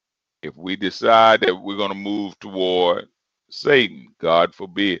if we decide that we're going to move toward Satan, God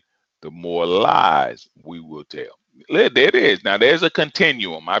forbid, the more lies we will tell. There it is. Now, there's a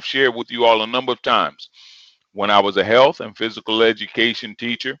continuum. I've shared with you all a number of times. When I was a health and physical education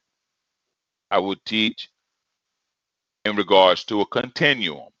teacher, I would teach in regards to a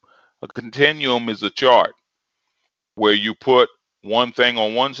continuum. A continuum is a chart where you put one thing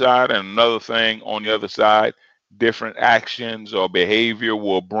on one side and another thing on the other side. Different actions or behavior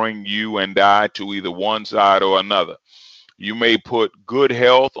will bring you and I to either one side or another. You may put good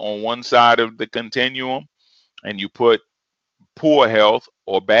health on one side of the continuum, and you put poor health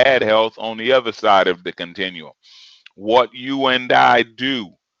or bad health on the other side of the continuum. What you and I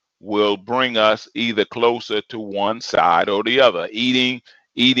do will bring us either closer to one side or the other. Eating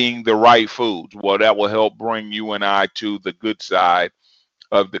the right foods, well, that will help bring you and I to the good side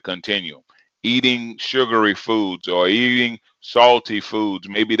of the continuum. eating sugary foods or eating salty foods.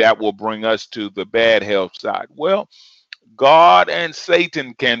 Maybe that will bring us to the bad health side. Well, God and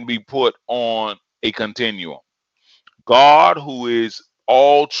Satan can be put on a continuum. God, who is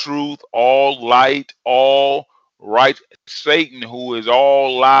all truth, all light, all right. Satan, who is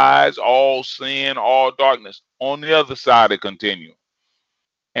all lies, all sin, all darkness, on the other side of the continuum.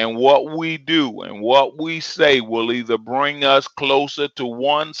 And what we do and what we say will either bring us closer to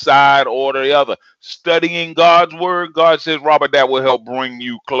one side or the other. Studying God's word, God says, Robert, that will help bring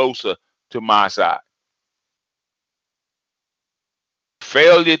you closer to my side.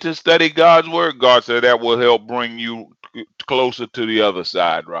 Failure to study God's word, God said that will help bring you closer to the other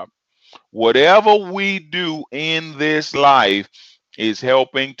side, Robert. Whatever we do in this life is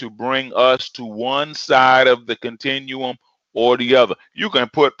helping to bring us to one side of the continuum or the other. You can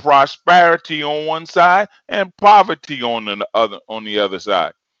put prosperity on one side and poverty on the other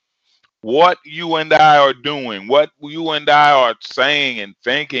side. What you and I are doing, what you and I are saying and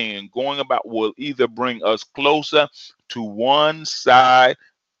thinking and going about will either bring us closer to one side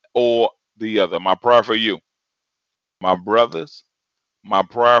or the other. My prayer for you, my brothers, my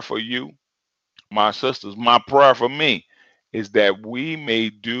prayer for you, my sisters, my prayer for me is that we may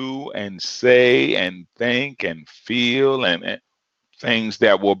do and say and think and feel and things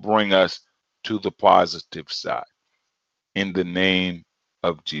that will bring us to the positive side in the name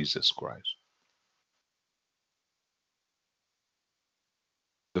of Jesus Christ.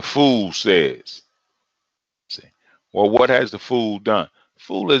 The fool says, see, well, what has the fool done? The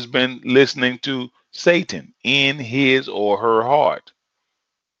fool has been listening to Satan in his or her heart.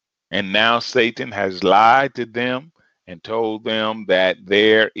 And now Satan has lied to them and told them that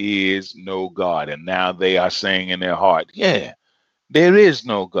there is no God. And now they are saying in their heart, yeah, there is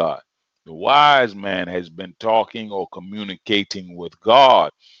no God. The wise man has been talking or communicating with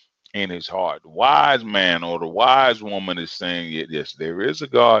God in his heart. The wise man or the wise woman is saying, yes, there is a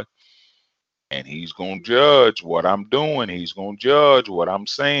God. And he's going to judge what I'm doing. He's going to judge what I'm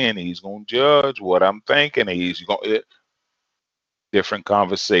saying. He's going to judge what I'm thinking. He's going to different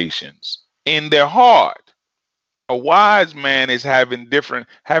conversations in their heart. A wise man is having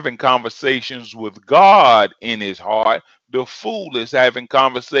conversations with God in his heart. The fool is having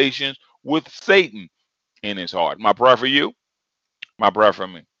conversations with Satan in his heart. My prayer for you, my prayer for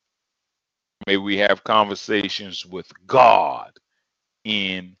me. May we have conversations with God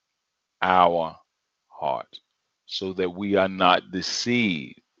in our heart so that we are not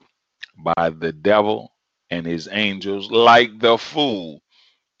deceived by the devil and his angels like the fool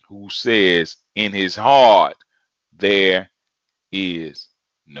who says in his heart, there is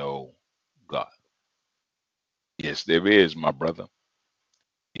no God. Yes, there is, my brother.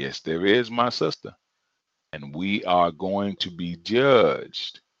 Yes, there is, my sister. And we are going to be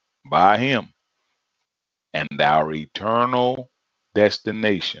judged by him. And our eternal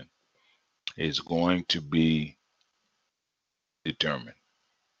destination is going to be determined.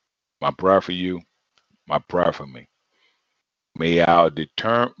 My prayer for you, my prayer for me. May our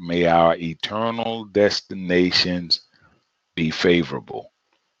eternal destinations be favorable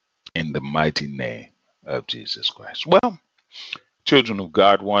in the mighty name of Jesus Christ. Well, children of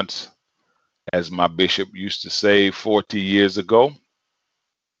God, once, as my bishop used to say 40 years ago,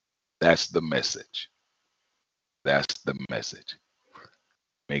 that's the message. That's the message.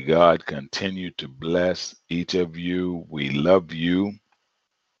 May God continue to bless each of you. We love you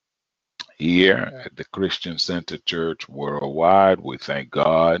here at the Christian Center Church Worldwide. We thank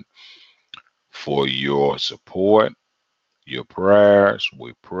God for your support, your prayers.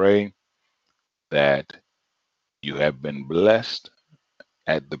 We pray that you have been blessed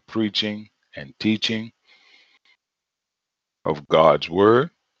at the preaching and teaching of God's word.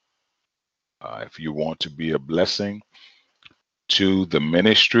 If you want to be a blessing to the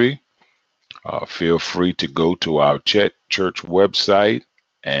ministry, feel free to go to our church website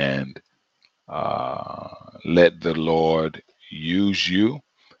and let the Lord use you.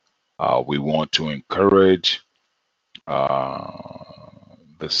 We want to encourage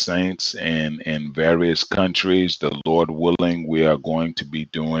the saints in various countries. The Lord willing, we are going to be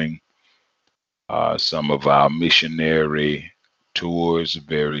doing some of our missionary tours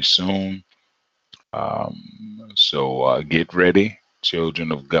very soon. So get ready,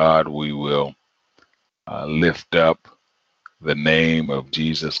 children of God. We will lift up the name of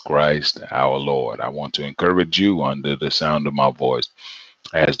Jesus Christ, our Lord. I want to encourage you under the sound of my voice.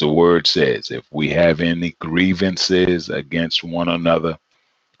 As the word says, if we have any grievances against one another,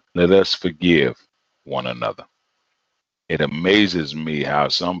 let us forgive one another. It amazes me how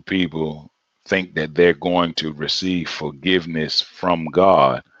some people think that they're going to receive forgiveness from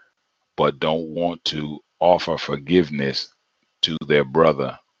God, but don't want to offer forgiveness to their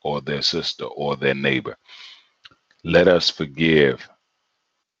brother or their sister or their neighbor. Let us forgive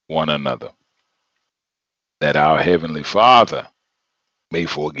one another, that our Heavenly Father may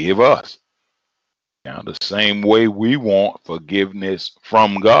forgive us. Now, the same way we want forgiveness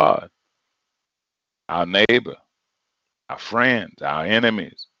from God, our neighbor, our friends, our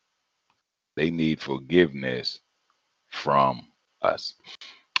enemies, they need forgiveness from us.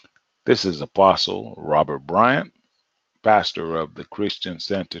 This is Apostle Robert Bryant, pastor of the Christian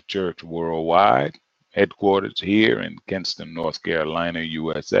Center Church Worldwide, headquarters here in Kinston, North Carolina,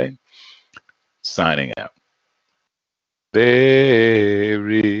 USA, signing out. There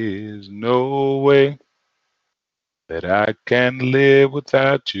is no way that I can live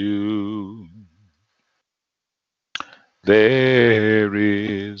without you. There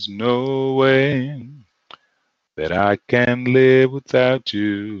is no way that I can live without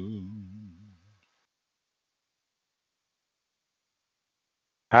you.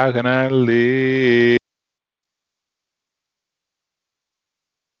 How can I live?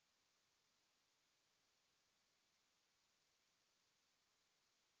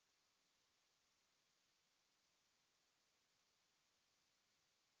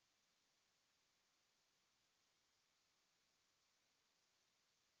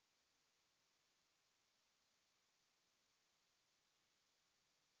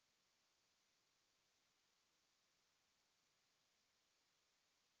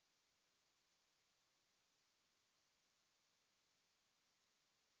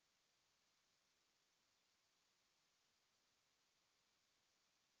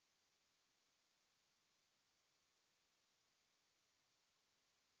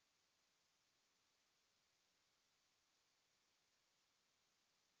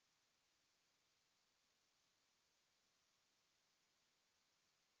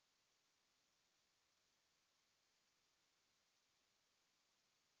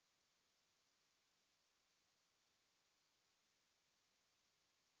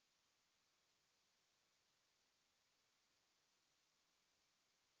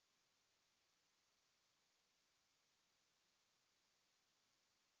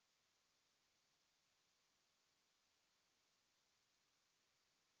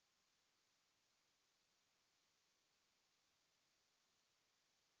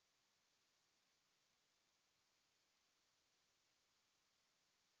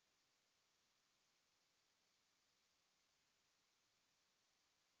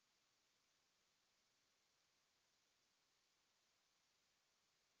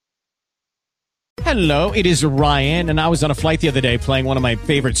 Hello, it is Ryan, and I was on a flight the other day playing one of my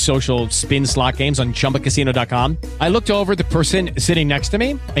favorite social spin slot games on ChumbaCasino.com. I looked over at the person sitting next to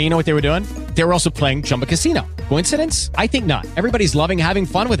me, and you know what they were doing? They were also playing Chumba Casino. Coincidence? I think not. Everybody's loving having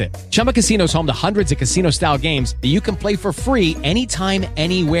fun with it. Chumba Casino is home to hundreds of casino-style games that you can play for free anytime,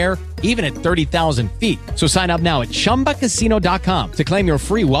 anywhere, even at 30,000 feet. So sign up now at ChumbaCasino.com to claim your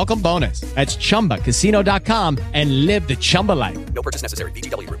free welcome bonus. That's ChumbaCasino.com and live the Chumba life. No purchase necessary.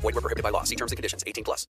 VGW Group. Void where prohibited by law. See terms and conditions. 18+.